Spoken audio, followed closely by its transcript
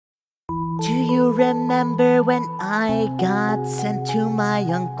Do you remember when I got sent to my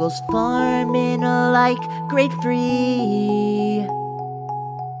uncle's farm in like grade 3?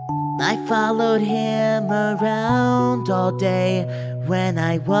 I followed him around all day when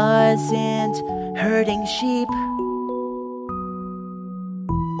I wasn't herding sheep.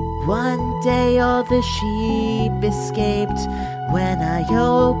 One day all the sheep escaped when I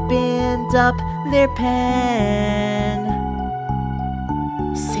opened up their pen.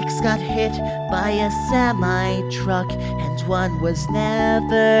 6 got hit by a semi-truck and 1 was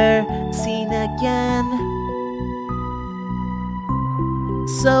never seen again.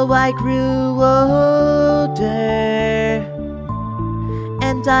 So I grew older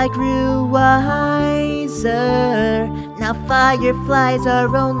and I grew wiser. Now fireflies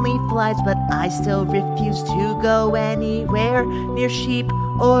are only flies, but I still refuse to go anywhere near sheep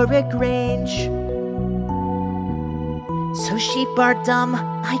or a grange. So sheep are dumb,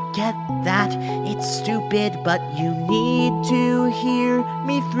 I get that. It's stupid, but you need to hear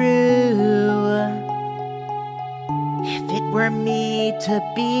me through. If it were me to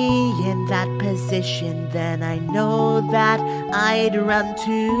be in that position, then I know that I'd run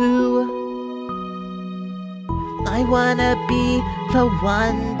too. I wanna be the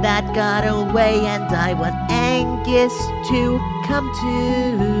one that got away, and I want Angus to come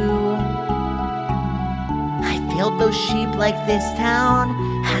too. I failed those sheep like this town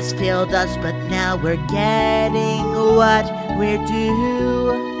has failed us, but now we're getting what we're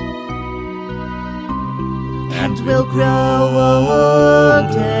due. And we'll grow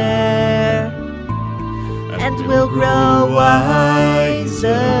older, and we'll grow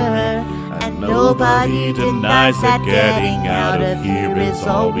wiser. Nobody denies that getting out of here is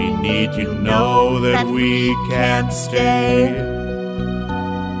all we need. You know that we can't stay.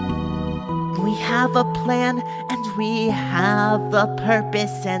 We have a plan and we have a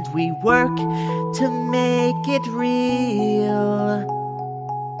purpose, and we work to make it real.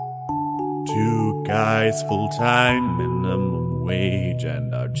 2 guys, full-time, minimum wage,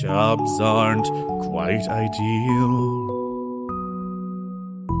 and our jobs aren't quite ideal.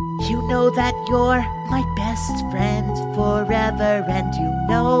 You know that you're my best friend forever, and you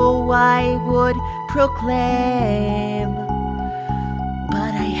know I would proclaim.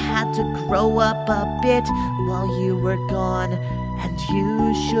 But I had to grow up a bit while you were gone, and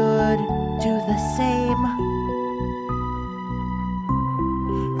you should do the same.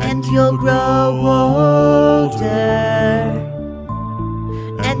 And you'll grow older,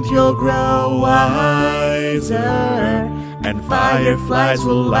 and you'll grow wiser. And fireflies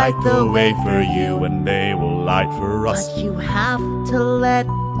will light the way for you, and they will light for us. But you have to let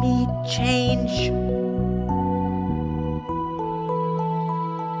me change.